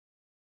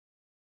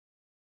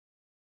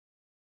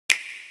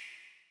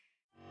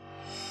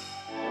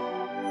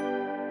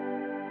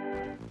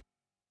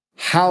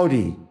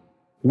Howdy.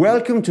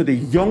 Welcome to the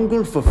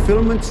Jüngle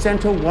Fulfilment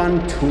Center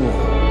 1 tour.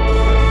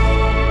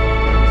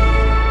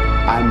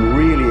 I'm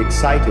really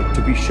excited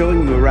to be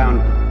showing you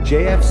around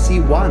JFC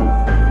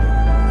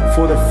 1.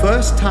 For the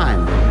first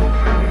time,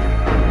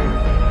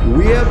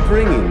 we're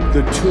bringing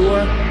the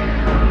tour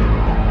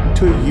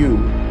to you.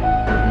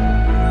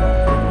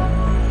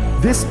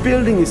 This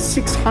building is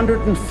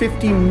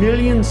 650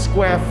 million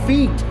square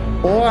feet,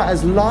 or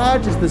as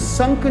large as the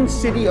sunken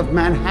city of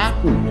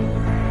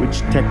Manhattan,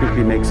 which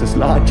technically makes us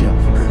larger.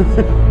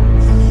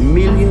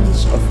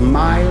 Millions of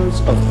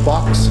miles of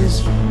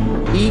boxes,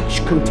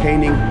 each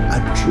containing a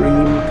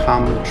dream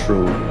come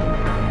true.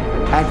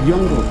 At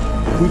Jüngle,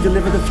 we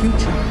deliver the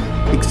future,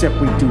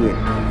 except we do it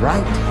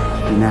right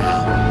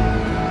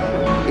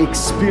now.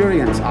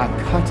 Experience our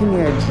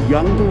cutting-edge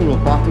Jüngle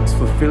Robotics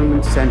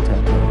Fulfillment Center.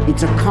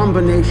 It's a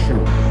combination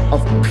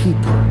of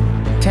people,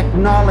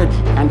 technology,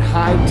 and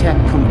high-tech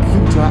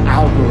computer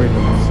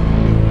algorithms.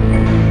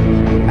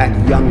 At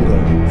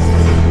Jüngle,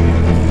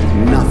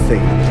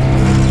 nothing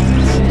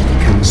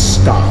can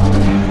stop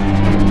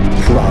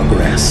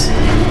progress.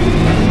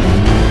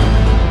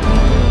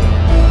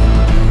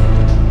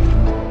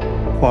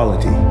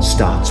 Quality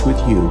starts with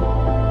you.